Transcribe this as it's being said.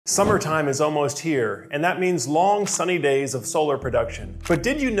Summertime is almost here, and that means long sunny days of solar production. But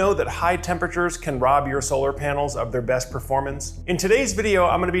did you know that high temperatures can rob your solar panels of their best performance? In today's video,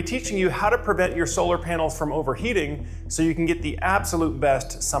 I'm going to be teaching you how to prevent your solar panels from overheating so you can get the absolute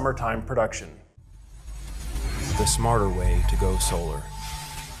best summertime production. The smarter way to go solar.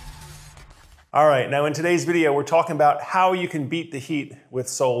 All right, now in today's video, we're talking about how you can beat the heat with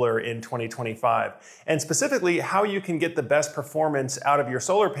solar in 2025, and specifically how you can get the best performance out of your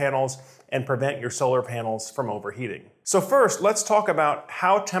solar panels and prevent your solar panels from overheating. So first, let's talk about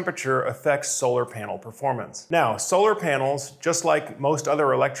how temperature affects solar panel performance. Now, solar panels, just like most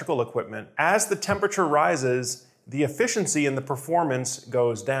other electrical equipment, as the temperature rises, the efficiency and the performance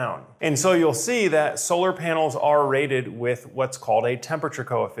goes down. And so you'll see that solar panels are rated with what's called a temperature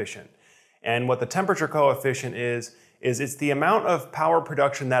coefficient. And what the temperature coefficient is it's the amount of power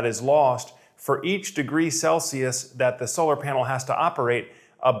production that is lost for each degree Celsius that the solar panel has to operate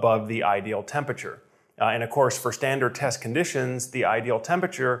above the ideal temperature. And of course, for standard test conditions, the ideal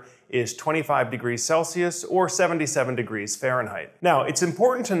temperature is 25 degrees Celsius or 77 degrees Fahrenheit. Now, it's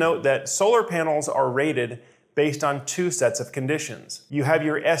important to note that solar panels are rated based on two sets of conditions. You have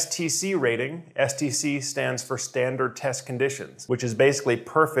your STC rating. STC stands for Standard Test Conditions, which is basically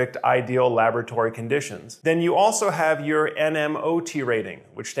perfect ideal laboratory conditions. Then you also have your NMOT rating,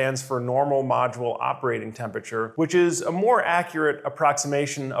 which stands for Normal Module Operating Temperature, which is a more accurate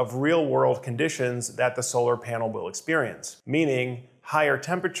approximation of real-world conditions that the solar panel will experience, meaning higher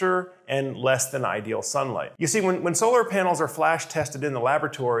temperature and less than ideal sunlight. You see, when solar panels are flash tested in the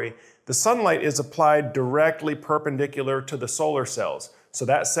laboratory, the sunlight is applied directly perpendicular to the solar cells. So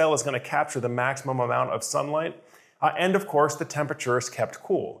that cell is going to capture the maximum amount of sunlight. And of course, the temperature is kept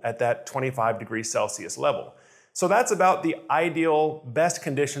cool at that 25 degrees Celsius level. So that's about the ideal, best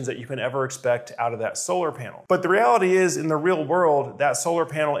conditions that you can ever expect out of that solar panel. But the reality is, in the real world, that solar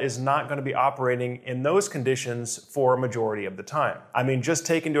panel is not going to be operating in those conditions for a majority of the time. I mean, just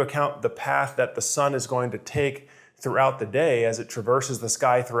take into account the path that the sun is going to take throughout the day as it traverses the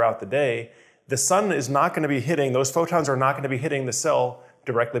sky throughout the day. The sun is not going to be hitting, those photons are not going to be hitting the cell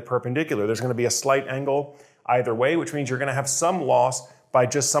directly perpendicular. There's going to be a slight angle either way, which means you're going to have some loss by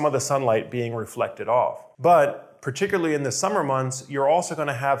just some of the sunlight being reflected off. But particularly in the summer months, you're also going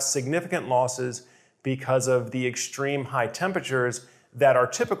to have significant losses because of the extreme high temperatures that are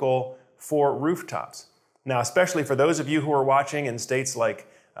typical for rooftops. Now, especially for those of you who are watching in states like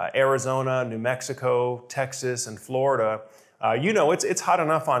Arizona, New Mexico, Texas, and Florida, you know it's hot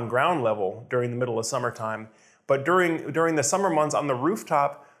enough on ground level during the middle of summertime, but during the summer months on the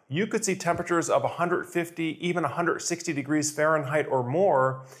rooftop, you could see temperatures of 150, even 160 degrees Fahrenheit or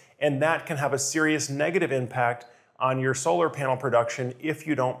more, and that can have a serious negative impact on your solar panel production if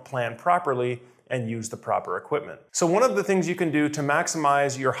you don't plan properly and use the proper equipment. So one of the things you can do to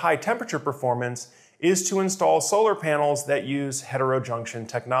maximize your high temperature performance is to install solar panels that use heterojunction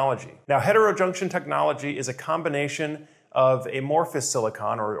technology. Now, heterojunction technology is a combination of amorphous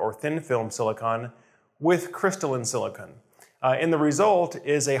silicon or thin film silicon with crystalline silicon. And the result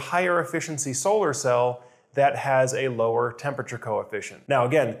is a higher efficiency solar cell that has a lower temperature coefficient. Now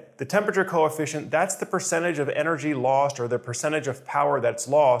again, the temperature coefficient, that's the percentage of energy lost or the percentage of power that's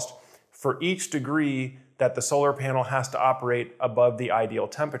lost for each degree that the solar panel has to operate above the ideal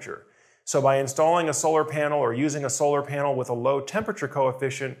temperature. So by installing a solar panel or using a solar panel with a low temperature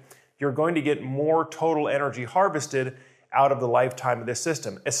coefficient, you're going to get more total energy harvested out of the lifetime of this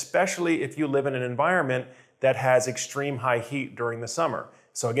system, especially if you live in an environment that has extreme high heat during the summer.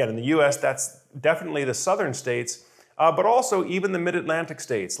 So again, in the US, that's definitely the southern states, but also even the mid-Atlantic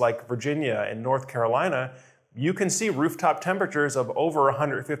states like Virginia and North Carolina, you can see rooftop temperatures of over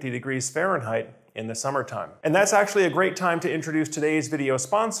 150 degrees Fahrenheit in the summertime. And that's actually a great time to introduce today's video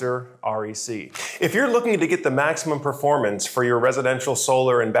sponsor, REC. If you're looking to get the maximum performance for your residential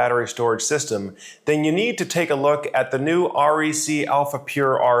solar and battery storage system, then you need to take a look at the new REC Alpha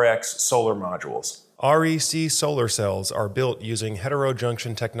Pure RX solar modules. REC solar cells are built using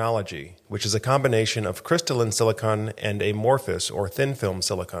heterojunction technology, which is a combination of crystalline silicon and amorphous or thin film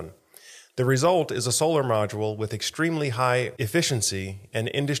silicon. The result is a solar module with extremely high efficiency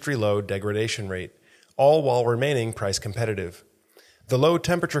and industry-low degradation rate, all while remaining price competitive. The low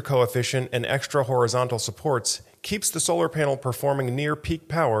temperature coefficient and extra horizontal supports keeps the solar panel performing near peak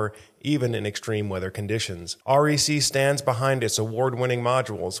power even in extreme weather conditions. REC stands behind its award-winning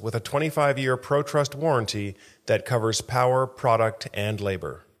modules with a 25-year ProTrust warranty that covers power, product, and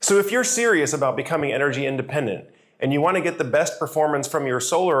labor. So if you're serious about becoming energy independent and you want to get the best performance from your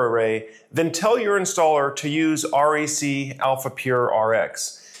solar array, then tell your installer to use REC Alpha Pure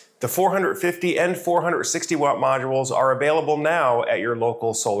RX. The 450 and 460 watt modules are available now at your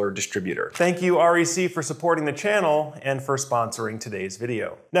local solar distributor. Thank you, REC, for supporting the channel and for sponsoring today's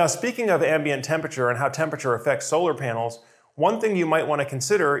video. Now, speaking of ambient temperature and how temperature affects solar panels, one thing you might want to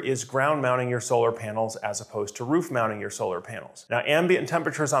consider is ground mounting your solar panels as opposed to roof mounting your solar panels. Now, ambient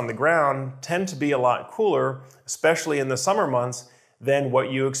temperatures on the ground tend to be a lot cooler, especially in the summer months, than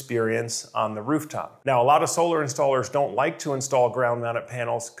what you experience on the rooftop. Now, a lot of solar installers don't like to install ground-mounted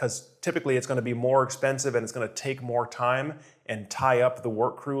panels because typically it's going to be more expensive and it's going to take more time and tie up the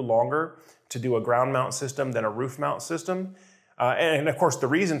work crew longer to do a ground mount system than a roof mount system. And of course, the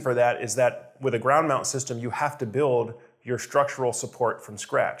reason for that is that with a ground mount system, you have to build your structural support from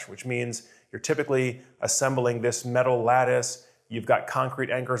scratch, which means you're typically assembling this metal lattice, you've got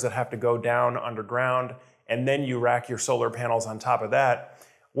concrete anchors that have to go down underground, and then you rack your solar panels on top of that.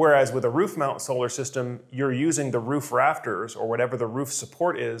 Whereas with a roof mount solar system, you're using the roof rafters or whatever the roof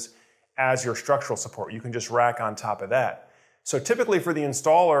support is as your structural support. You can just rack on top of that. So typically for the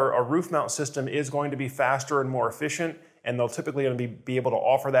installer, a roof mount system is going to be faster and more efficient, and they'll typically be able to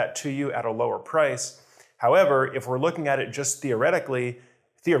offer that to you at a lower price. However, if we're looking at it just theoretically,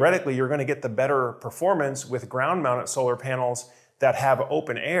 you're going to get the better performance with ground mounted solar panels that have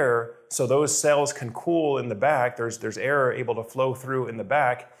open air, so those cells can cool in the back. There's air able to flow through in the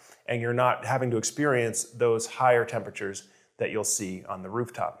back, and you're not having to experience those higher temperatures that you'll see on the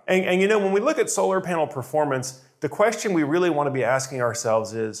rooftop. And you know, when we look at solar panel performance, the question we really want to be asking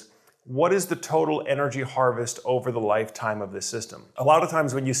ourselves is, what is the total energy harvest over the lifetime of the system? A lot of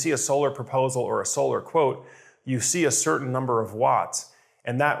times when you see a solar proposal or a solar quote, you see a certain number of watts,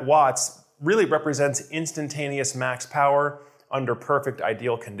 and that watts really represents instantaneous max power under perfect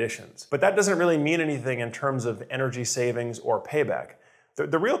ideal conditions. But that doesn't really mean anything in terms of energy savings or payback.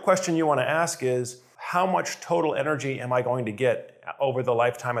 The real question you want to ask is, how much total energy am I going to get over the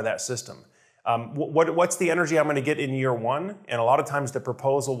lifetime of that system? What's the energy I'm going to get in year one? And a lot of times the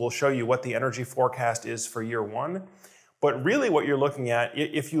proposal will show you what the energy forecast is for year one. But really what you're looking at,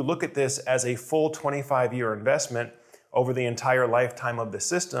 if you look at this as a full 25-year investment over the entire lifetime of the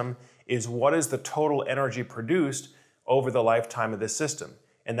system, is what is the total energy produced over the lifetime of this system.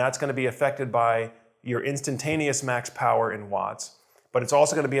 And that's going to be affected by your instantaneous max power in watts, but it's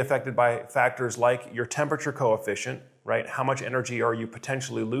also going to be affected by factors like your temperature coefficient, right? How much energy are you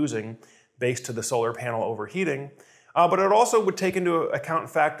potentially losing based to the solar panel overheating? But it also would take into account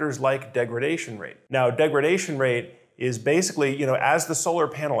factors like degradation rate. Now, degradation rate is basically, you know, as the solar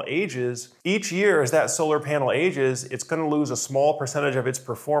panel ages, each year as that solar panel ages, it's going to lose a small percentage of its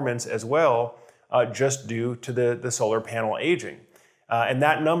performance as well, just due to the solar panel aging. And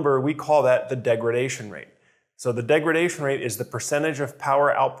that number, we call that the degradation rate. So the degradation rate is the percentage of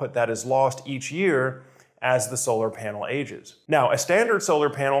power output that is lost each year as the solar panel ages. Now, a standard solar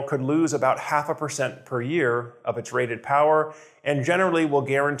panel could lose about 0.5% per year of its rated power, and generally will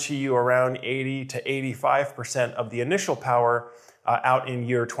guarantee you around 80 to 85% of the initial power out in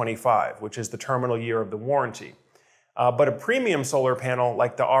year 25, which is the terminal year of the warranty. But a premium solar panel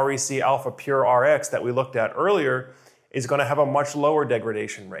like the REC Alpha Pure RX that we looked at earlier is going to have a much lower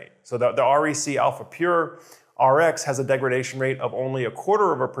degradation rate. So the REC Alpha Pure RX has a degradation rate of only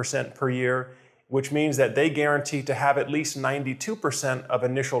 0.25% per year, which means that they guarantee to have at least 92% of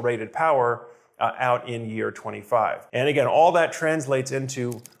initial rated power out in year 25. And again, all that translates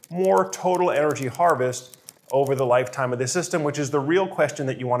into more total energy harvest over the lifetime of the system, which is the real question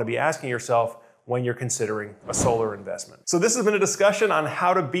that you want to be asking yourself when you're considering a solar investment. So this has been a discussion on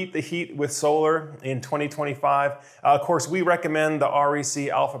how to beat the heat with solar in 2025. Of course, we recommend the REC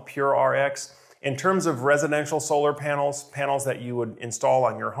Alpha Pure RX. In terms of residential solar panels, panels that you would install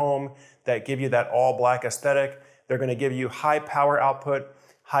on your home that give you that all black aesthetic, they're going to give you high power output,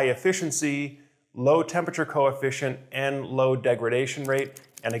 high efficiency, low temperature coefficient, and low degradation rate.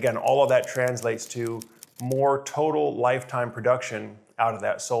 And again, all of that translates to more total lifetime production out of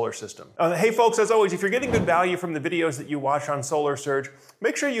that solar system. Hey folks, as always, if you're getting good value from the videos that you watch on Solar Surge,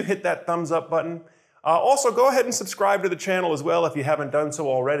 make sure you hit that thumbs up button. Also, go ahead and subscribe to the channel as well if you haven't done so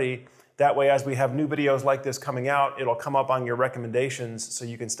already. That way, as we have new videos like this coming out, it'll come up on your recommendations so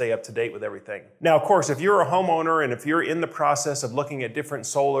you can stay up to date with everything. Now, of course, if you're a homeowner and if you're in the process of looking at different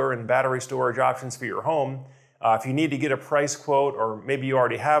solar and battery storage options for your home, if you need to get a price quote, or maybe you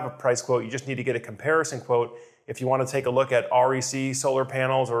already have a price quote, you just need to get a comparison quote. If you want to take a look at REC solar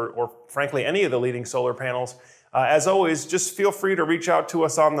panels or frankly any of the leading solar panels, as always, just feel free to reach out to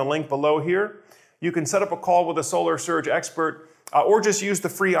us on the link below here. You can set up a call with a Solar Surge expert or just use the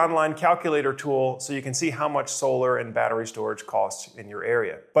free online calculator tool so you can see how much solar and battery storage costs in your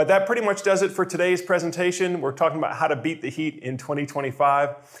area. But that pretty much does it for today's presentation. We're talking about how to beat the heat in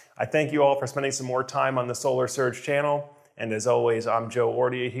 2025. I thank you all for spending some more time on the Solar Surge channel. And as always, I'm Joe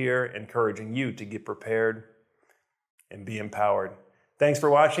Ordia here, encouraging you to get prepared and be empowered. Thanks for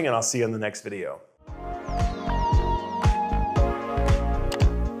watching, and I'll see you in the next video.